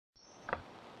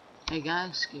Hey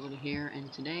guys, Skilled here,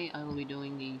 and today I will be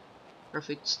doing the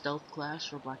perfect stealth class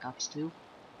for Black Ops 2.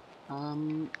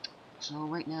 So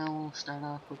right now we'll start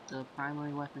off with the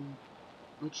primary weapon,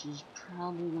 which is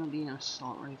probably going to be an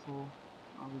assault rifle,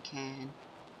 or we can.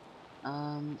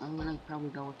 I'm going to probably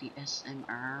go with the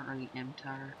SMR, or the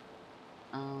MTAR,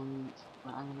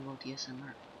 but I'm going to go with the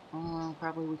SMR.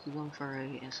 Probably we could go for a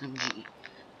SMG.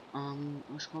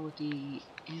 Let's go with the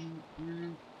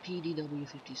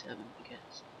PDW-57, I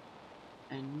guess.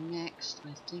 And next,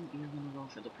 I think you're gonna go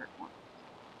for the perk one.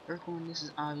 Perk one, this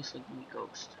is obviously gonna be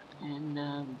Ghost, and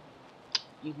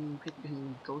you can pick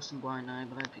between Ghost and Blind Eye,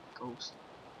 but I pick Ghost.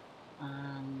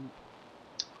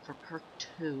 For perk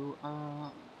two,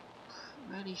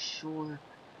 pretty sure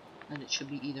that it should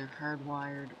be either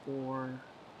Hardwired or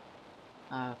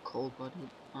Cold-Blooded.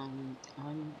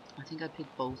 I think I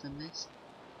picked both in this.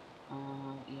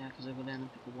 Yeah, because I go down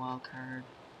and pick a wild card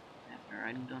after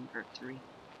I'm done perk three.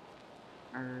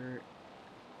 Or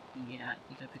yeah, I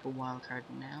think I pick a wild card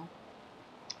now.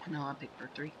 No, I picked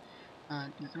perk three.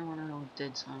 You're gonna want to know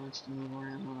Dead Silence to move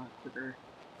around a lot quicker.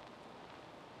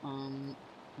 And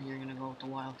you're gonna go with the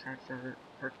wild card for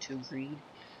perk 2 Greed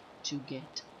to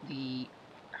get the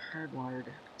Hardwired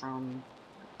from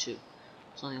perk 2.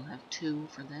 So you'll have 2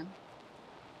 for them.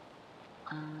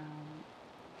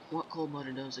 What Cold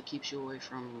Blooded does, it keeps you away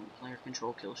from player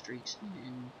control kill streaks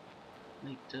and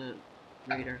like the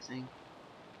radar thing.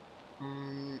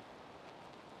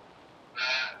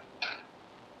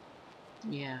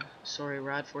 Yeah, sorry,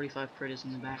 Rod 45 Crit is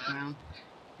in the background.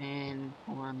 And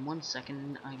hold on 1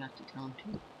 second, I got to tell him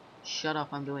to shut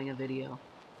up, I'm doing a video.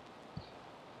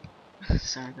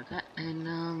 Sorry about that.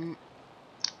 And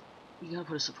you gotta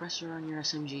put a suppressor on your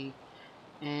SMG,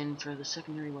 and for the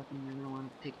secondary weapon you're gonna want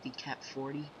to pick the Cap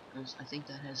 40, because I think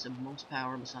that has the most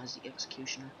power besides the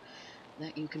Executioner,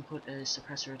 that you can put a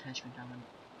suppressor attachment on.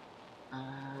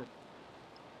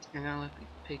 You're gonna want to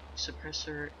pick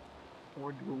suppressor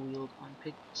or dual wield on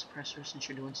pick suppressor since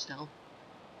you're doing stealth.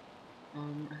 I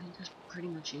think that's pretty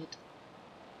much it.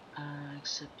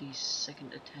 Except the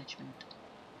second attachment,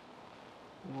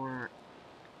 or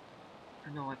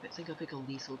no, I think I pick a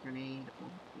lethal grenade, or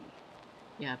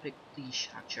yeah, I pick the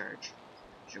shock charge.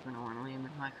 You're gonna want to land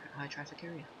in high traffic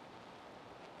area.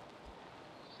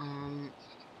 Um,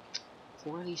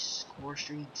 for these score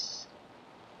streaks,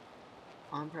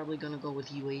 I'm probably gonna go with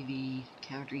UAV,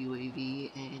 counter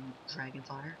UAV, and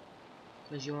Dragonfire,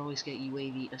 because you always get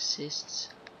UAV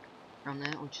assists from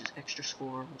that, which is extra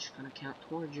score, which is gonna count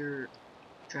towards your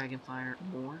Dragonfire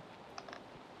more.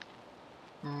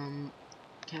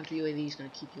 Counter UAV is gonna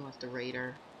keep you off the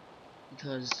radar,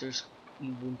 because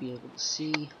you won't be able to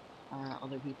see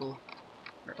other people,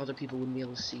 or other people wouldn't be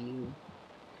able to see you.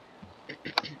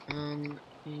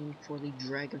 And for the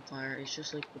Dragonfire, it's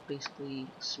just like basically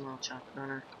a small chopper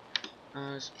gunner.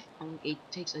 It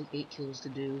takes like 8 kills to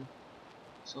do,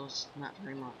 so it's not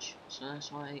very much. So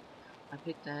that's why I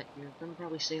picked that. You're gonna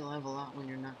probably stay alive a lot when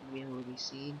you're not gonna be able to be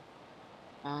seen.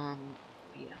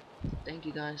 Yeah. Thank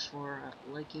you guys for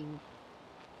liking.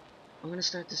 I'm gonna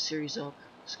start this series up.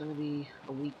 It's gonna be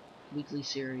a weekly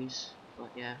series,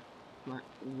 but yeah.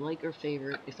 Like or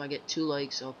favorite. If I get 2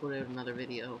 likes, I'll put out another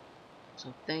video.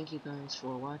 So thank you guys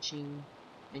for watching,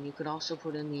 and you could also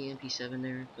put in the MP7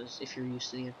 there, because if you're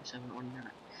used to the MP7 or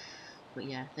not. But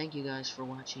yeah, thank you guys for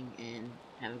watching, and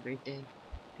have a great day.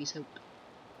 Peace out.